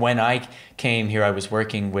that. And when I came here, I was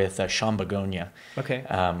working with Sean Begonia. Okay.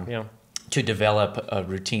 To develop a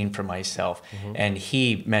routine for myself. And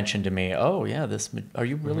he mentioned to me, "Oh yeah, are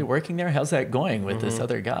you really working there? How's that going with this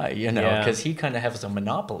other guy?" Because he kind of has a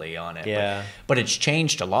monopoly on it. Yeah. But it's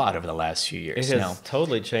changed a lot over the last few years. It has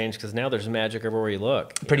totally changed because now there's magic everywhere you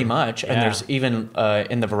look. Pretty much. And there's even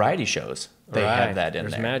in the variety shows, they have that in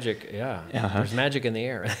there. There's magic, There's magic in the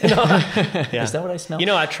air. Is that what I smell?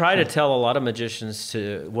 I try to tell a lot of magicians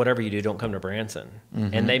to, whatever you do, don't come to Branson.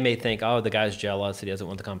 And they may think, oh, the guy's jealous, he doesn't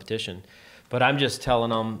want the competition. But I'm just telling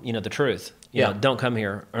them, the truth. You know, don't come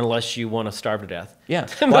here unless you want to starve to death. Yeah.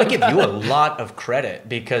 Well, I give you a lot of credit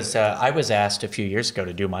because I was asked a few years ago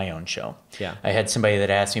to do my own show. Yeah. I had somebody that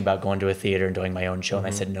asked me about going to a theater and doing my own show, and I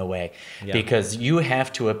said, no way. Yeah. Because you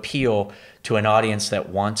have to appeal to an audience that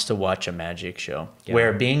wants to watch a magic show,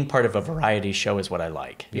 where being part of a variety show is what I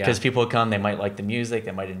like. Because people come, they might like the music,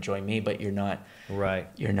 they might enjoy me, but you're not. Right.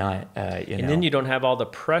 You're not, And then you don't have all the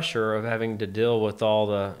pressure of having to deal with all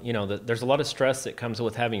the, there's a lot of stress that comes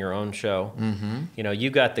with having your own show. You know, you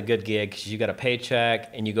got the good gig because you got a paycheck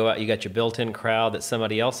and you go out, you got your built-in crowd that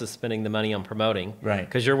somebody else is spending the money on promoting. Right.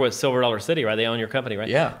 Because you're with Silver Dollar City, right? They own your company, right?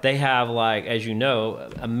 Yeah. They have, like, as you know,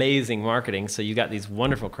 amazing marketing. So you got these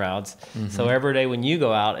wonderful crowds. So every day when you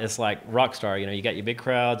go out, it's like rock star. You know, you got your big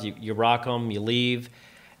crowds, you rock them, you leave.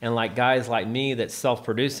 And like guys like me that's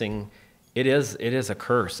self-producing, it is a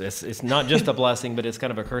curse. It's not just a blessing, but it's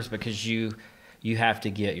kind of a curse because you have to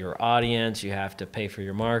get your audience, you have to pay for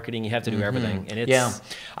your marketing, you have to do everything. And it's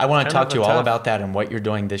I want to talk to you all about that and what you're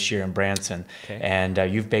doing this year in Branson. Okay. And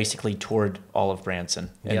you've basically toured all of Branson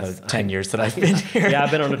in the 10 years that I've been here. Yeah, I've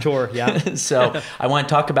been on a tour, yeah. So I want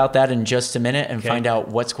to talk about that in just a minute and find out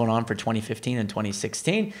what's going on for 2015 and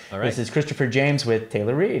 2016. All right. This is Christopher James with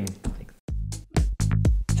Taylor Reed.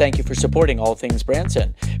 Thank you for supporting All Things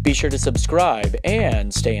Branson. Be sure to subscribe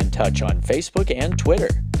and stay in touch on Facebook and Twitter.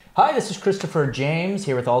 Hi, this is Christopher James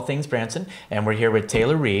here with All Things Branson, and we're here with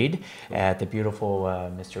Taylor Reed at the beautiful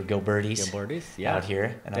Mr. Gilberti's out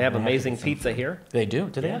here. And they have amazing pizza here. They do.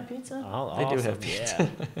 Do they have pizza? They do have pizza.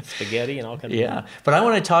 Yeah. Spaghetti and all kinds of things. But I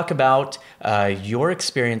want to talk about your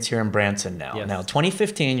experience here in Branson now. Yes. Now,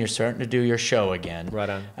 2015, you're starting to do your show again. Right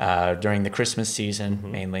on. During the Christmas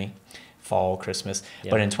season, mainly. Fall, Christmas.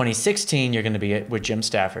 But in 2016, you're going to be with Jim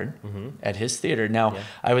Stafford at his theater. Now,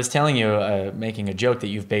 I was telling you, making a joke, that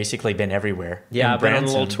you've basically been everywhere. Yeah, I've been on a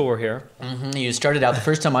little tour here. You started out, the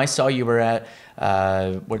first time I saw you were at,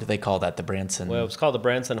 what do they call that, the Branson? Well, it was called the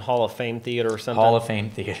Branson Hall of Fame Theater or something. Hall of Fame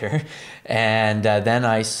Theater. And then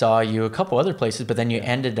I saw you a couple other places, but then you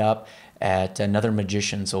ended up at another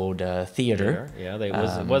magician's old theater. Yeah,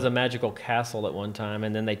 it was a magical castle at one time,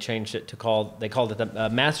 and then they changed it to they called it the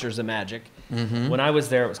Masters of Magic. When I was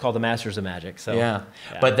there, it was called the Masters of Magic. So yeah.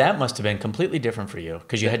 But that must have been completely different for you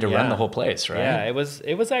because you had to run the whole place, right? Yeah, it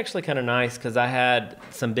was actually kind of nice because I had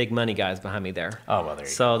some big money guys behind me there. Oh, well, there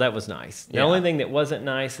you go. So that was nice. The only thing that wasn't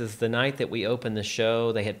nice is the night that we opened the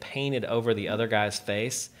show, they had painted over the other guy's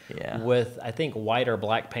face with, I think, white or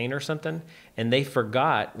black paint or something. And they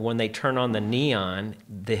forgot when they turned on the neon,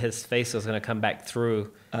 his face was going to come back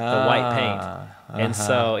through the white paint. And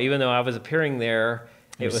so even though I was appearing there,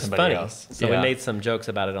 it was funny. So we made some jokes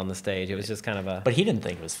about it on the stage. It was just kind of a... But he didn't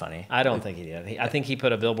think it was funny. I don't think he did. I think he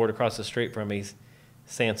put a billboard across the street from me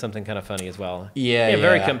saying something kind of funny as well.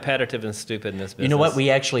 Very competitive and stupid in this business. You know what? We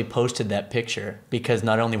actually posted that picture because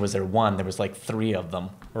not only was there one, there was like 3 of them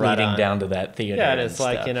leading down to that theater. Yeah, and it's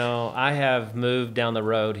like, I have moved down the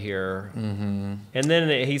road here. And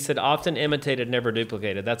then he said, often imitated, never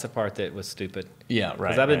duplicated. That's a part that was stupid. Yeah, right.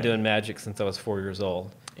 Because I've been doing magic since I was 4 years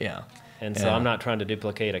old. Yeah. And so I'm not trying to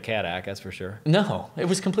duplicate a cat act, that's for sure. No, it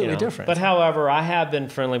was completely different. But however, I have been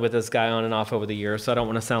friendly with this guy on and off over the years, so I don't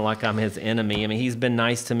want to sound like I'm his enemy. I mean, he's been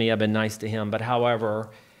nice to me, I've been nice to him. But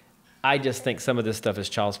however, I just think some of this stuff is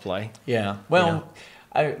child's play. Yeah. Well,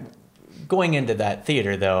 going into that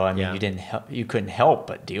theater, though, I mean, you couldn't help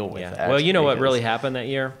but deal with that. Well, you know what really happened that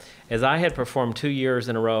year is I had performed 2 years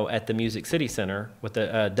in a row at the Music City Center with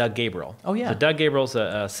Doug Gabriel. Oh yeah. So Doug Gabriel's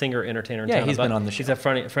a singer, entertainer. Yeah, he's been on the show. He's a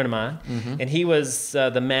friend of mine, and he was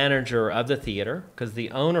the manager of the theater because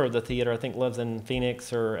the owner of the theater I think lives in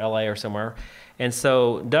Phoenix or L.A. or somewhere, and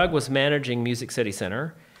so Doug was managing Music City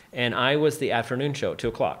Center. And I was the afternoon show at 2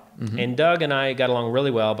 o'clock. And Doug and I got along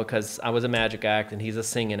really well because I was a magic act and he's a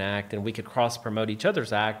singing act, and we could cross-promote each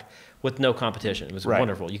other's act with no competition. It was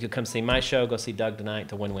wonderful. You could come see my show, go see Doug tonight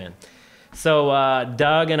to win-win. So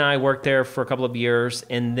Doug and I worked there for a couple of years,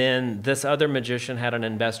 and then this other magician had an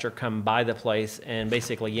investor come buy the place and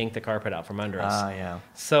basically yank the carpet out from under us.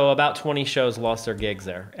 So about 20 shows lost their gigs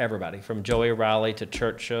there, everybody, from Joey Riley to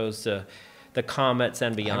church shows to the Comets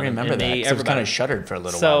and beyond. I remember that. It was kind of shuttered for a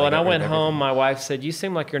little while. So when I went home, my wife said, "You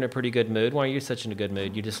seem like you're in a pretty good mood. Why are you such in a good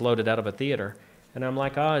mood? You just loaded out of a theater." And I'm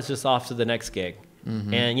like, "Oh, it's just off to the next gig."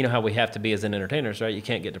 And you know how we have to be as entertainers, right? You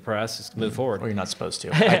can't get depressed, just move forward. Or you're not supposed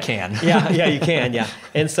to. I can. yeah, you can, yeah.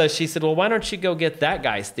 And so she said, well, why don't you go get that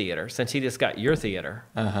guy's theater since he just got your theater?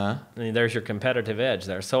 I mean, there's your competitive edge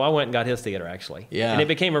there. So I went and got his theater, actually. Yeah. And it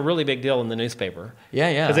became a really big deal in the newspaper.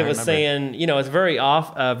 Yeah. Because it was saying, it's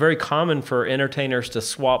very common for entertainers to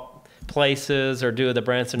swap places or do the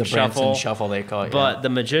Branson Shuffle. Branson Shuffle, they call it. But the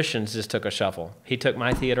Magicians just took a shuffle. He took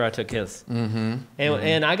my theater, I took his.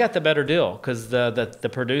 And I got the better deal because the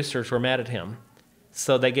producers were mad at him.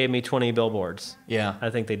 So they gave me 20 billboards. Yeah.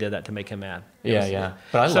 I think they did that to make him mad. Yeah.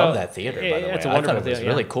 But I love that theater, by the way. It's a I wonderful thought it was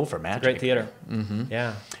theater, really cool for magic. It's a great theater.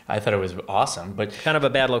 Yeah. I thought it was awesome, but kind of a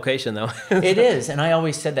bad location, though. It is, and I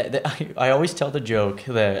always said that I always tell the joke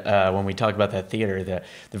that when we talk about that theater, that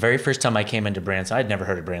the very first time I came into Branson, I'd never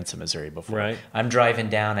heard of Branson, Missouri before. Right. I'm driving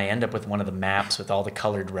down, I end up with one of the maps with all the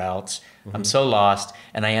colored routes. I'm so lost,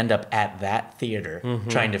 and I end up at that theater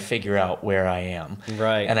trying to figure out where I am.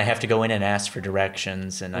 Right. And I have to go in and ask for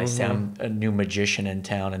directions, and I say I'm a new magician in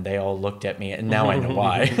town, and they all looked at me, and now I know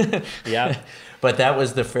why. Yeah. But that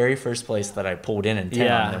was the very first place that I pulled in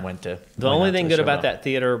town and went to. The only thing good about that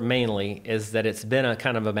theater mainly is that it's been a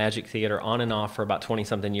kind of a magic theater on and off for about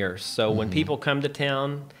 20-something years. So when people come to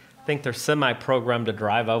town, I think they're semi-programmed to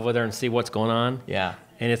drive over there and see what's going on. Yeah.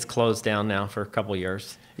 And it's closed down now for a couple of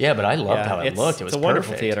years. Yeah, but I loved how it looked. It was a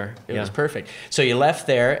wonderful theater. It was perfect. So you left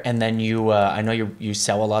there, and then you, I know you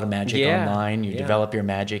sell a lot of magic online. You develop your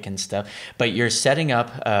magic and stuff. But you're setting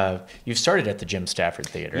up, you've started at the Jim Stafford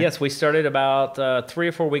Theater. Yes, we started about 3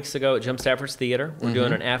 or 4 weeks ago at Jim Stafford's Theater. We're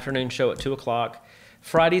doing an afternoon show at 2 o'clock.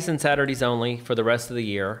 Fridays and Saturdays only for the rest of the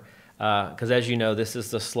year. Because as you know, this is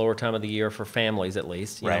the slower time of the year for families, at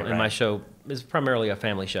least. Right. And my show is primarily a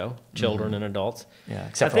family show, children and adults. Yeah,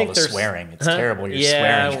 except for all the swearing. It's terrible. You're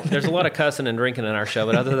swearing. Yeah, there's a lot of cussing and drinking in our show,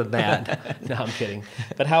 but other than that, no, I'm kidding.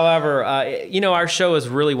 But however, our show is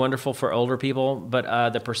really wonderful for older people,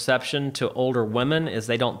 but the perception to older women is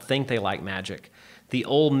they don't think they like magic. The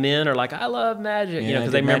old men are like, I love magic,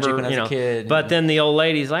 because they remember, when I was a kid. But then the old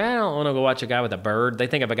ladies like, I don't want to go watch a guy with a bird. They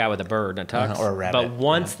think of a guy with a bird and a tux. Or a rabbit. But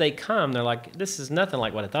once they come, they're like, this is nothing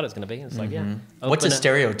like what I thought it was going to be. It's like, What's a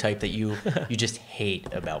stereotype that you just hate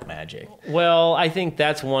about magic? Well, I think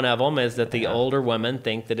that's one of them, is that the older women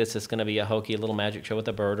think that it's just going to be a hokey little magic show with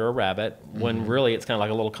a bird or a rabbit, when really it's kind of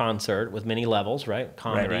like a little concert with many levels, right?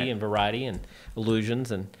 Comedy and variety and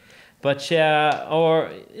illusions and... But yeah, or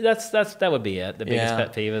that would be it. The biggest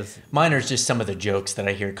pet peeve is... Mine are just some of the jokes that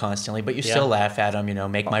I hear constantly, but you still laugh at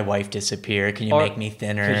them, make my wife disappear. Can you make me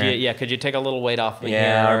thinner? Could you take a little weight off me?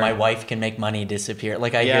 Yeah, or my wife can make money disappear.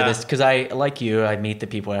 Like I hear this, because I meet the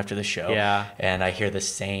people after the show. Yeah. And I hear the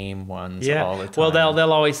same ones all the time. Well,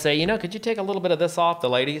 they'll always say, could you take a little bit of this off, the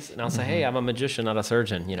ladies? And I'll say, hey, I'm a magician, not a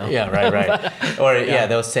surgeon, Yeah, right. Or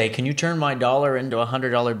they'll say, can you turn my dollar into a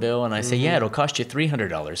 $100 bill? And I say, it'll cost you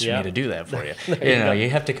 $300 for me to do that for you. You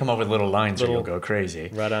have to come up with little lines or you'll go crazy.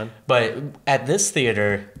 Right on. But at this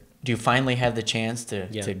theater, do you finally have the chance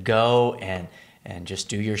to go and just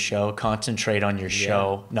do your show, concentrate on your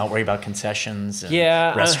show, not worry about concessions and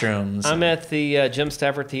restrooms? I'm at the Jim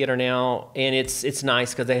Stafford Theater now, and it's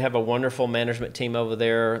nice because they have a wonderful management team over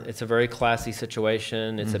there. It's a very classy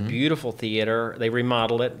situation. It's a beautiful theater. They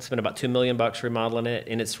remodeled it. Spent about $2 million remodeling it,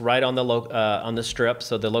 and it's right on the strip,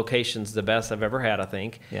 so the location's the best I've ever had, I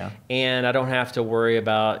think. Yeah. And I don't have to worry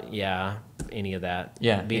about any of that.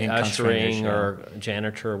 Yeah, being ushering or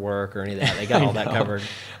janitor work or any of that. They got all that covered.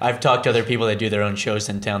 I've talked to other people that do their own shows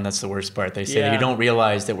in town. That's the worst part. They say you don't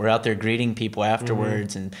realize that we're out there greeting people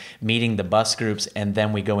afterwards and meeting the bus groups, and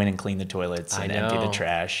then we go in and clean the toilets and empty the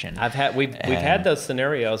trash. And we've had those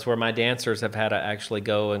scenarios where my dancers have had to actually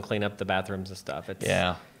go and clean up the bathrooms and stuff.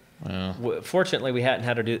 Well, fortunately, we haven't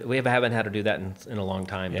had to do that in a long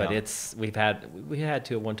time. But we had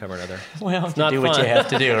to at one time or another. Well, it's not do fun. What you have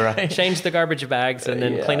to do, right? Change the garbage bags and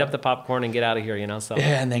then clean up the popcorn and get out of here. So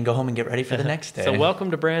and then go home and get ready for the next day. So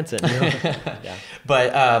welcome to Branson.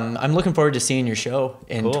 But I'm looking forward to seeing your show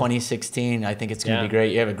in 2016. I think it's going to be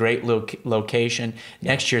great. You have a great location.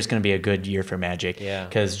 Next year is going to be a good year for magic.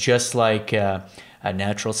 Because just like a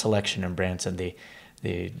natural selection in Branson, the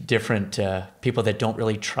different people that don't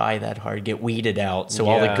really try that hard get weeded out. So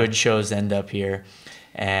all the good shows end up here.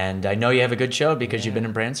 And I know you have a good show because you've been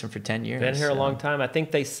in Branson for 10 years. Been here a long time. I think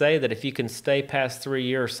they say that if you can stay past 3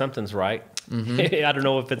 years, something's right. I don't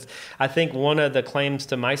know if it's... I think one of the claims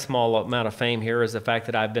to my small amount of fame here is the fact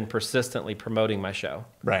that I've been persistently promoting my show.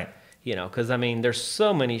 Right. Because there's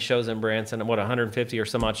so many shows in Branson, 150 or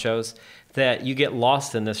some odd shows, that you get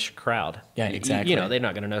lost in this crowd. Yeah, exactly. They're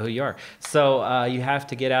not going to know who you are. So you have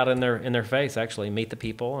to get out in their face, actually, meet the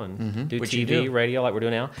people and do TV, radio like we're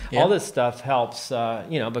doing now. Yeah. All this stuff helps,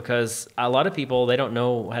 because a lot of people, they don't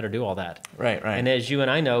know how to do all that. Right. And as you and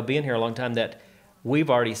I know, being here a long time, that we've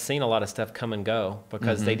already seen a lot of stuff come and go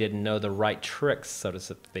because they didn't know the right tricks, so to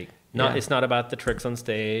speak. It's not about the tricks on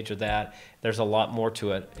stage or that. there's a lot more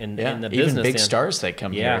to it in the even business. Big stars that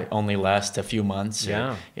come here only last a few months.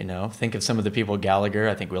 Yeah. Or, think of some of the people, Gallagher,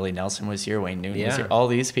 I think Willie Nelson was here, Wayne Newton was here. All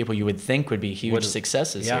these people you would think would be huge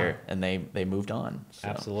successes here, and they moved on. So.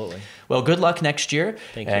 Absolutely. Well, good luck next year.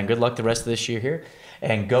 Thank you. And good luck the rest of this year here.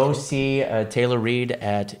 And go see Taylor Reed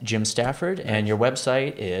at Jim Stafford. And your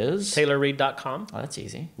website is? TaylorReed.com. Oh, that's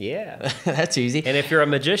easy. Yeah. That's easy. And if you're a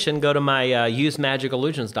magician, go to my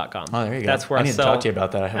usemagicillusions.com. Oh, there you go. That's where I I need sell. to talk to you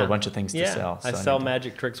about that. I have a bunch of things to sell. So I sell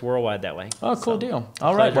magic tricks worldwide that way. Oh, cool deal.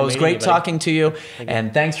 All right. Well, it was great talking to you.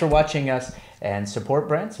 And thanks for watching us. And support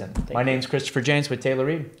Branson. My name's Christopher James with Taylor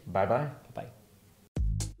Reed. Bye-bye. Bye.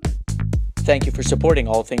 Thank you for supporting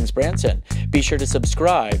All Things Branson. Be sure to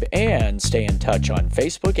subscribe and stay in touch on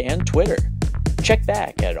Facebook and Twitter. Check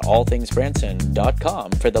back at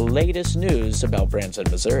allthingsbranson.com for the latest news about Branson,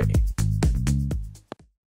 Missouri.